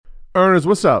Earners,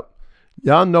 what's up?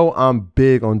 Y'all know I'm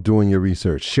big on doing your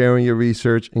research, sharing your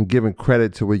research, and giving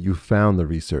credit to where you found the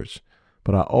research.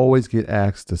 But I always get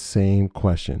asked the same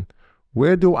question.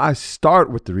 Where do I start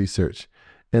with the research?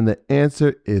 And the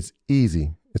answer is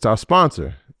easy. It's our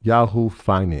sponsor, Yahoo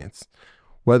Finance.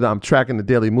 Whether I'm tracking the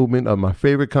daily movement of my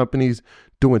favorite companies,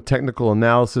 doing technical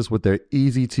analysis with their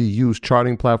easy-to-use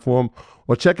charting platform,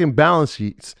 or checking balance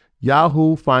sheets,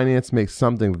 Yahoo Finance makes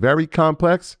something very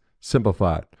complex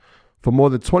simplified. For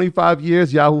more than 25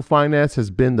 years, Yahoo Finance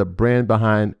has been the brand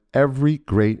behind every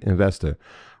great investor.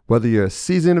 Whether you're a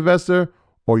seasoned investor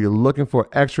or you're looking for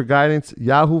extra guidance,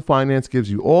 Yahoo Finance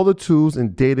gives you all the tools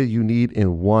and data you need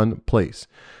in one place.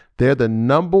 They're the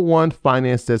 #1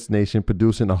 finance destination,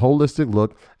 producing a holistic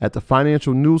look at the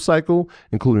financial news cycle,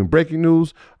 including breaking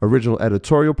news, original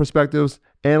editorial perspectives,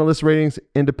 analyst ratings,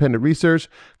 independent research,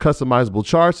 customizable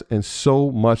charts, and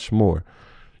so much more.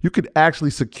 You could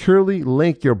actually securely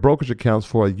link your brokerage accounts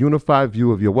for a unified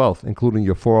view of your wealth, including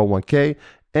your 401k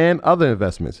and other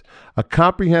investments. A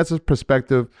comprehensive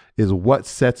perspective is what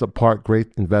sets apart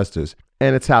great investors,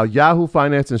 and it's how Yahoo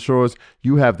Finance ensures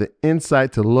you have the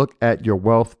insight to look at your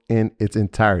wealth in its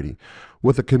entirety.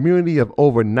 With a community of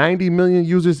over 90 million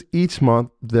users each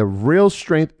month, the real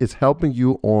strength is helping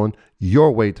you on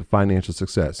your way to financial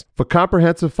success. For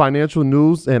comprehensive financial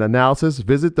news and analysis,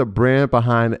 visit the brand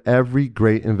behind every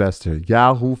great investor,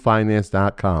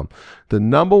 yahoofinance.com. The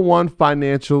 #1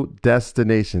 financial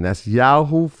destination. That's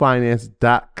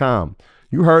yahoofinance.com.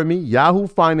 You heard me,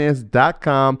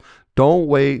 yahoofinance.com. Don't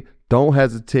wait. Don't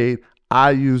hesitate.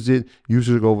 I use it. You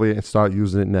should go over there and start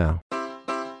using it now.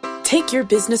 Take your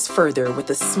business further with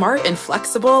the smart and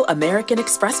flexible American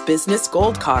Express Business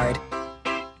Gold Card.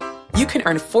 You can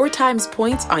earn 4 times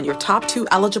points on your top 2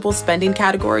 eligible spending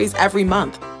categories every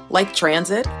month, like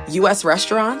transit, U.S.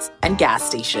 restaurants, and gas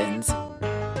stations.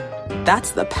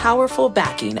 That's the powerful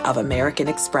backing of American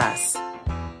Express.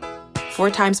 4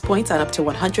 times points on up to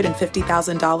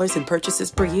 $150,000 in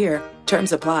purchases per year.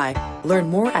 Terms apply. Learn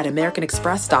more at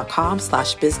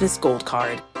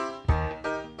americanexpress.com/businessgoldcard.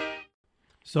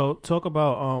 So talk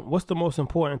about what's the most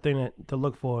important thing to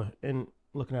look for in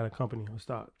looking at a company or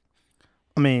stock?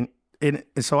 I mean,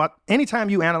 anytime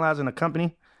you analyzing a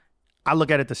company, I look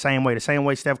at it the same way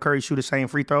Steph Curry shoot the same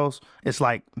free throws. It's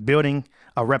like building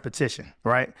a repetition,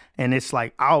 right? And it's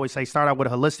like, I always say, start out with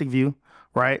a holistic view,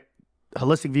 right?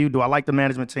 Holistic view. Do I like the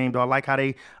management team? Do I like how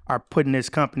they are putting this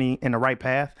company in the right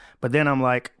path? But then I'm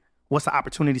like, what's the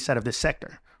opportunity set of this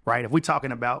sector? Right? If we're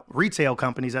talking about retail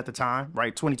companies at the time,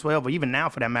 right, 2012, or even now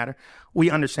for that matter,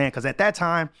 we understand, because at that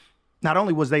time, not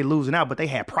only was they losing out, but they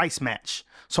had price match.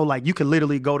 So like you could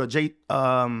literally go to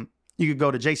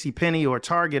JCPenney or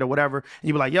Target or whatever, and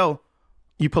you'd be like, yo,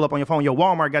 you pull up on your phone, yo,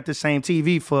 Walmart got this same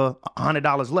TV for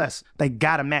 $100 less. They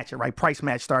got to match it, right? Price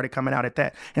match started coming out at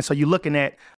that. And so you're looking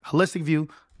at holistic view,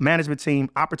 management team,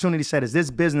 opportunity set. Is this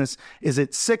business, is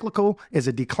it cyclical? Is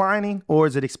it declining, or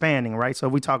is it expanding, right? So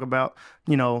if we talk about,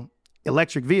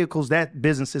 electric vehicles, that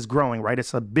business is growing, right?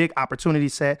 It's a big opportunity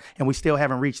set, and we still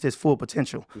haven't reached its full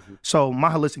potential. Mm-hmm. So my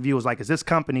holistic view is like, is this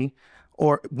company,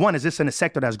 or one, is this in a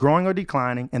sector that's growing or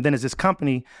declining? And then is this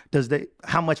company,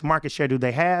 how much market share do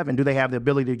they have? And do they have the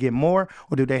ability to get more?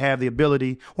 Or do they have the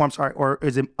ability, or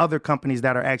is it other companies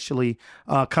that are actually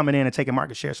coming in and taking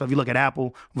market share? So if you look at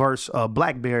Apple versus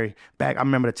BlackBerry, I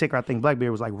remember the ticker, I think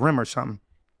BlackBerry was like RIM or something.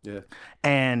 Yeah.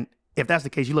 And if that's the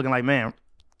case, you're looking like, man,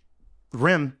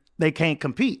 RIM, they can't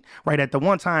compete, right? At the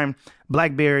one time,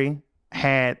 BlackBerry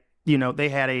had, they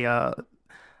had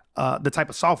the type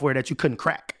of software that you couldn't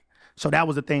crack. So that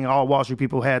was the thing. All Wall Street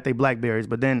people had their BlackBerries,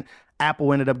 but then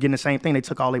Apple ended up getting the same thing. They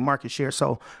took all their market share.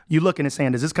 So you're looking and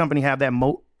saying, does this company have that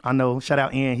moat? I know, shout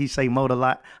out Ian, he say moat a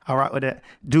lot. All right with that.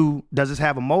 Does this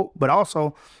have a moat? But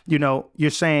also, you're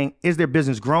saying, is their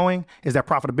business growing? Is their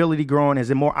profitability growing? Is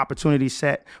there more opportunity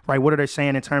set, right? What are they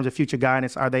saying in terms of future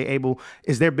guidance? Are they able,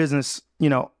 is their business,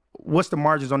 what's the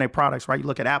margins on their products, right? You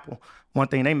look at Apple, one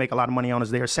thing they make a lot of money on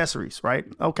is their accessories, right?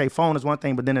 Okay, phone is one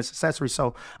thing, but then it's accessories.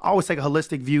 So I always take a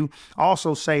holistic view. I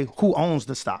also say who owns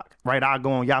the stock, right? I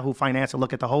go on Yahoo Finance and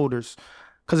look at the holders,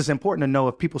 because it's important to know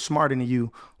if people smarter than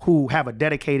you who have a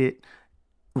dedicated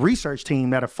research team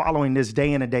that are following this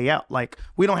day in and day out. Like,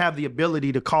 we don't have the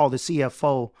ability to call the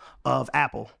CFO of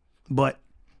Apple, but,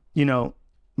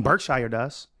 Berkshire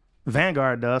does.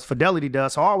 Vanguard does, Fidelity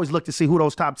does. So I always look to see who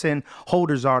those top 10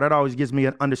 holders are. That always gives me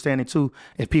an understanding too,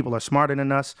 if people are smarter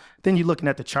than us. Then you're looking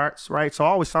at the charts, right? So I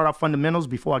always start off fundamentals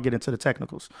before I get into the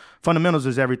technicals. Fundamentals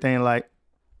is everything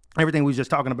we was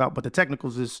just talking about, but the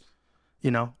technicals is,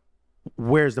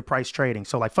 where's the price trading?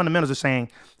 So like fundamentals are saying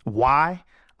why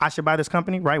I should buy this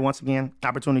company, right? Once again,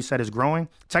 opportunity set is growing.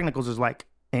 Technicals is like,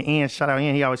 and Ian, shout out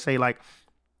Ian, he always say like,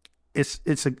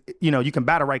 it's a, you know, you can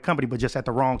buy the right company, but just at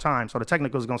the wrong time. So the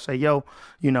technical is going to say, yo,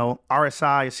 you know,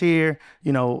 RSI is here,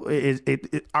 you know,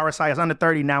 RSI is under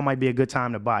 30, now might be a good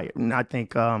time to buy it. And I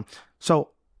think,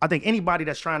 so I think anybody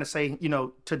that's trying to say, you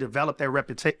know, to develop their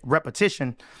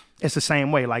repetition, it's the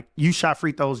same way. Like you shot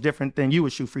free throws different than you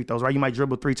would shoot free throws, right? You might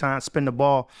dribble 3 times, spin the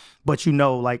ball, but you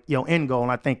know, like your end goal.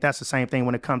 And I think that's the same thing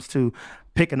when it comes to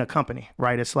picking a company,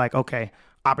 right? It's like, okay,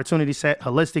 opportunity set,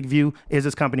 holistic view. Is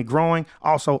this company growing?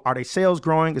 Also, are they sales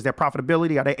growing? Is their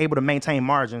profitability? Are they able to maintain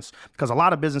margins? Because a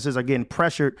lot of businesses are getting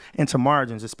pressured into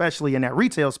margins, especially in that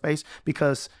retail space,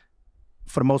 because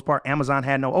for the most part, Amazon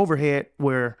had no overhead,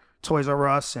 where Toys R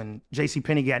Us and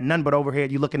JCPenney got none but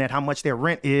overhead. You're looking at how much their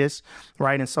rent is,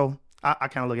 right? And so I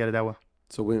kind of look at it that way.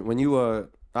 So when you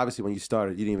obviously when you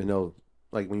started, you didn't even know,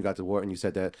 like when you got to Wharton, you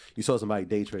said that you saw somebody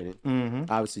day trading. Mm-hmm.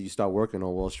 Obviously, you start working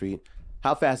on Wall Street.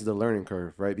 How fast is the learning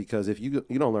curve, right? Because if you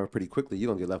don't learn pretty quickly, you're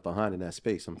going to get left behind in that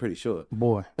space, I'm pretty sure.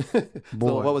 Boy. So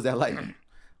what was that like?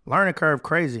 Learning curve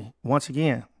crazy. Once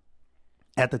again,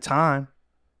 at the time,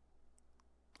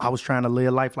 I was trying to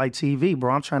live life like TV,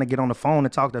 bro. I'm trying to get on the phone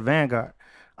and talk to Vanguard.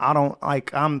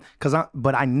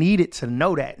 But I needed to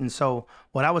know that. And so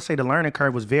what I would say the learning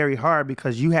curve was very hard,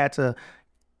 because you had to,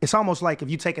 it's almost like if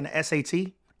you taking the SAT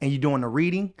and you're doing the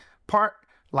reading part,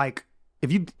 like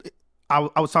if you,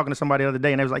 I was talking to somebody the other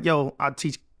day and they was like, yo, I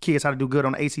teach kids how to do good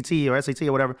on the ACT or SAT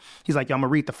or whatever. He's like, yo, I'm gonna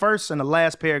read the first and the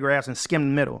last paragraphs and skim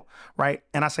the middle, right?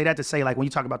 And I say that to say, like, when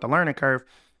you talk about the learning curve,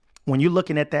 when you're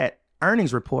looking at that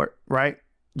earnings report, right?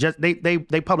 Just they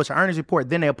publish an earnings report,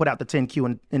 then they'll put out the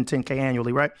 10Q and 10K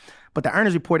annually, right? But the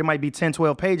earnings report, it might be 10,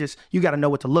 12 pages. You got to know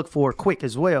what to look for quick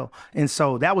as well. And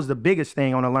so that was the biggest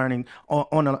thing on a learning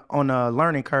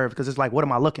learning curve, because it's like, what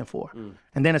am I looking for?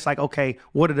 And then it's like, okay,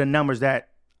 what are the numbers that,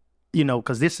 you know,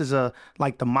 because this is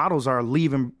like the models are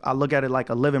leaving. I look at it like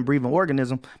a living, breathing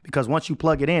organism, because once you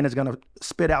plug it in, it's going to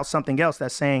spit out something else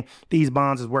that's saying these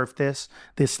bonds is worth this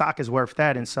stock is worth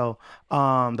that. And so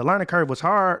the learning curve was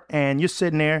hard, and you're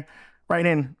sitting there right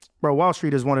in, bro, Wall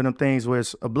Street is one of them things where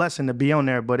it's a blessing to be on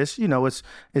there, but it's, you know, it's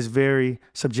very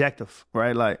subjective,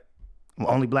 right? Like, I'm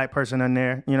the only black person in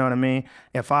there, you know what I mean?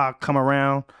 If I come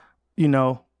around, you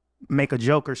know, make a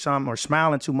joke or something, or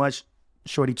smiling too much,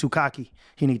 shorty too cocky,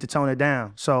 he need to tone it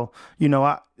down. So, you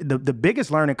know, the biggest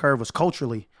learning curve was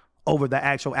culturally over the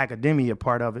actual academia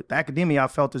part of it. The academia, I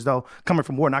felt as though, coming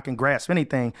from Wharton, I can grasp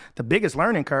anything. The biggest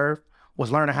learning curve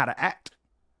was learning how to act,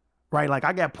 right? Like,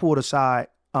 I got pulled aside.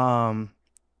 And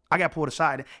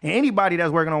anybody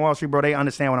that's working on Wall Street, bro, they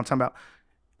understand what I'm talking about.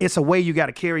 It's a way you got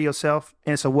to carry yourself,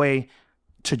 and it's a way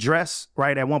to dress,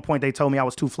 right? At one point, they told me I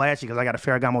was too flashy because I got a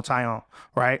Ferragamo tie on,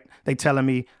 right? They telling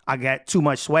me I got too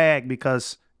much swag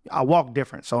because I walk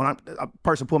different. So when a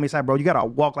person pulled me aside, bro, you got to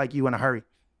walk like you in a hurry.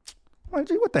 I'm like,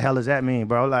 gee, what the hell does that mean,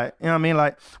 bro? Like, you know what I mean?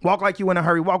 Like, walk like you in a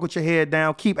hurry, walk with your head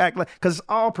down, keep acting like, because it's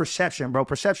all perception, bro.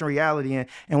 Perception, reality. And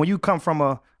when you come from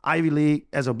a Ivy League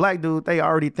as a black dude, they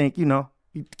already think, you know,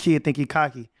 kid think he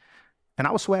cocky. And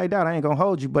I was swagged out. I ain't gonna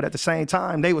hold you. But at the same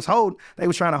time, they was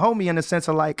trying to hold me in the sense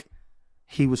of like,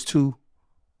 he was too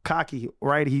cocky,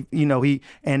 right? He's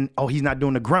not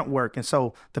doing the grunt work. And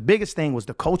so the biggest thing was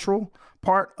the cultural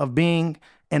part of being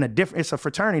in it's a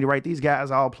fraternity, right? These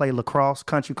guys all play lacrosse,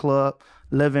 country club,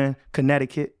 live in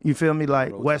Connecticut. You feel me?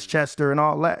 Like Westchester and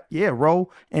all that. Yeah,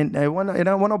 row. And there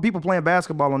weren't no people playing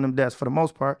basketball on them desks for the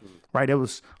most part, right? It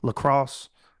was lacrosse,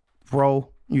 row,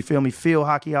 you feel me? Field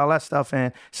hockey, all that stuff.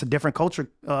 And it's a different culture,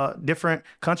 different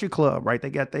country club, right? They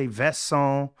got their vests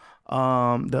on,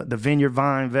 the Vineyard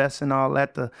Vine vests and all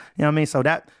that. You know what I mean? So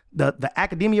that the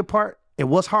academia part, it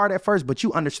was hard at first, but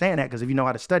you understand that because if you know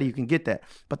how to study, you can get that.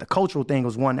 But the cultural thing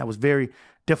was one that was very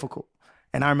difficult.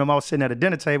 And I remember I was sitting at a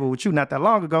dinner table with you not that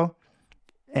long ago,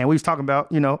 and we was talking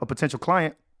about, you know, a potential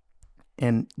client.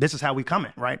 And this is how we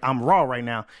coming, right? I'm raw right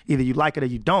now. Either you like it or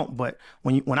you don't. But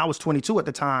when I was 22 at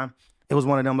the time, it was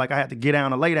one of them, like, I had to get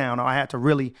down or lay down, or I had to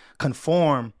really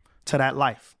conform to that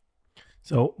life.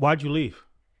 So why'd you leave?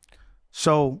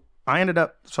 So when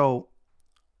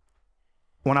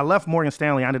I left Morgan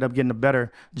Stanley, I ended up getting a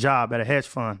better job at a hedge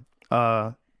fund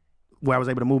where I was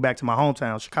able to move back to my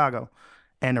hometown, Chicago.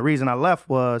 And the reason I left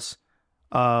was,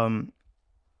 I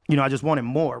just wanted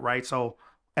more, right? So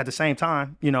at the same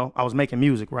time, you know, I was making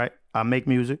music, right? I make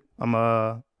music.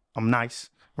 I'm nice,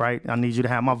 right? I need you to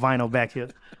have my vinyl back here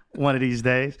one of these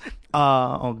days.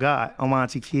 Oh God, on my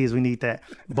auntie kids, we need that.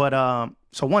 But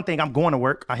so one thing, I'm going to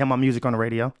work. I hear my music on the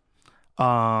radio.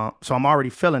 So I'm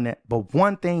already feeling it. But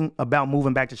one thing about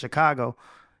moving back to Chicago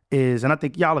is, and I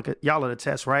think y'all are the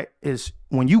test, right? Is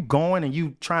when you going and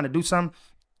you trying to do something,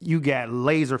 you got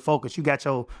laser focus. You got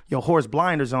your horse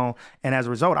blinders on. And as a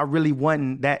result, I really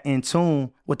wasn't that in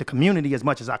tune with the community as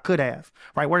much as I could have,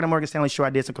 right? Working at Morgan Stanley, sure, I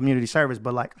did some community service,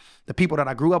 but like the people that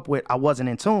I grew up with, I wasn't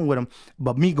in tune with them.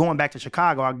 But me going back to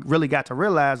Chicago, I really got to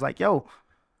realize like, yo,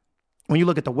 when you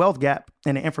look at the wealth gap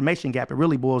and the information gap, it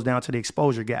really boils down to the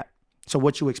exposure gap. So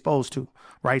what you exposed to,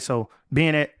 right? So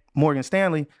being at Morgan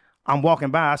Stanley, I'm walking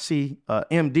by, I see a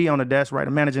MD on the desk, right?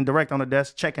 A managing director on the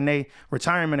desk, checking their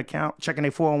retirement account, checking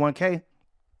their 401k.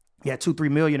 You had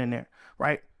 2-3 million in there,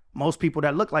 right? Most people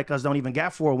that look like us don't even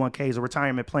got 401ks or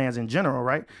retirement plans in general,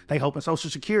 right? They hoping Social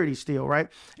Security still, right?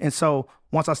 And so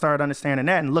once I started understanding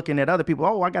that and looking at other people,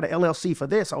 oh, I got an LLC for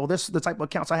this. Oh, this is the type of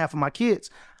accounts I have for my kids.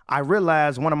 I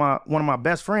realized one of my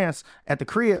best friends at the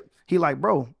crib, he like,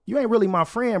 bro, you ain't really my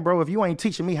friend, bro, if you ain't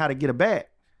teaching me how to get a bag.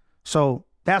 So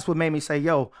that's what made me say,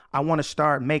 yo, I want to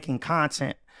start making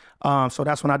content. So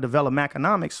that's when I developed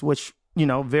Maconomics, which, you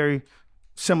know, very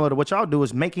similar to what y'all do,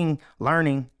 is making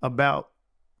learning about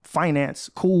finance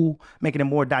cool, making it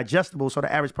more digestible so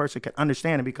the average person can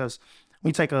understand it. Because when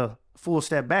you take a full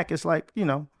step back, it's like, you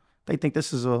know, they think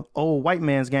this is a old white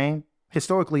man's game.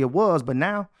 Historically it was, but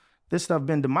now this stuff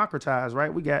been democratized,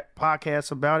 right? We got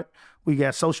podcasts about it. We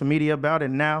got social media about it.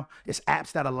 And now it's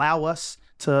apps that allow us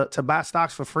to buy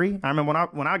stocks for free. I remember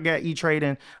when I got E-Trade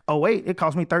in 2008, it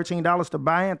cost me $13 to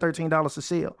buy and $13 to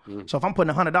sell. So if I'm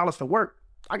putting $100 to work,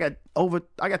 I got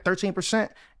 13%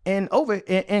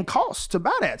 in costs to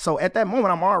buy that. So at that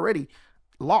moment, I'm already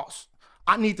lost.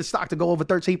 I need the stock to go over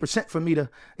 13% for me to,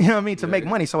 you know what I mean, to make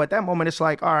money. So at that moment, it's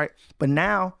like, all right, but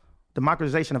now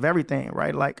democratization of everything,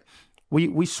 right? Like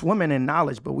we swimming in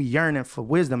knowledge, but we yearning for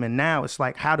wisdom. And now it's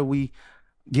like, how do we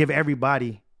give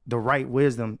everybody the right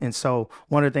wisdom? And so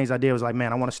one of the things I did was like,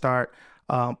 man, I want to start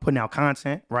putting out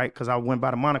content, right? Because I went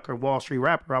by the moniker Wall Street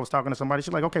Rapper. I was talking to somebody.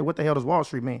 She's like, okay, what the hell does Wall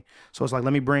Street mean? So it's like,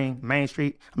 let me bring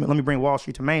Wall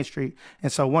Street to Main Street.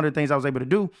 And so one of the things I was able to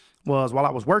do was, while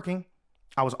I was working,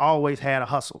 I was always had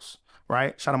hustles,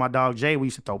 right? Shout out my dog Jay. We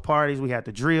used to throw parties. We had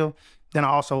the drill. Then I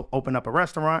also opened up a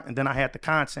restaurant, and then I had the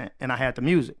content and I had the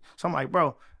music. So I'm like,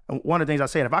 bro, one of the things I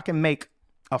said, if I can make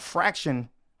a fraction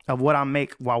of what I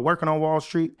make while working on Wall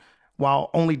Street, while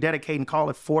only dedicating, call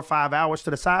it 4 or 5 hours to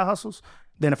the side hustles,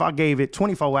 then if I gave it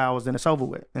 24 hours, then it's over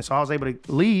with. And so I was able to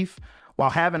leave while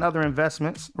having other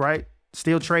investments, right?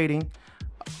 Still trading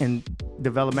and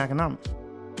develop Maconomics.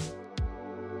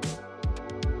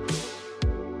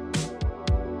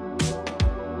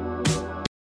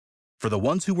 For the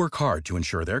ones who work hard to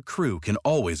ensure their crew can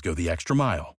always go the extra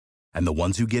mile, and the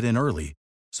ones who get in early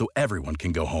so everyone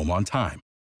can go home on time,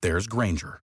 there's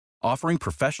Grainger, offering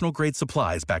professional-grade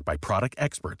supplies backed by product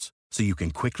experts so you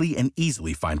can quickly and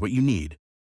easily find what you need.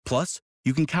 Plus,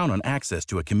 you can count on access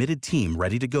to a committed team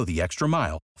ready to go the extra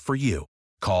mile for you.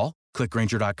 Call, click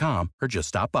Grainger.com, or just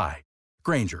stop by.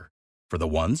 Grainger, for the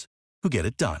ones who get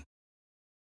it done.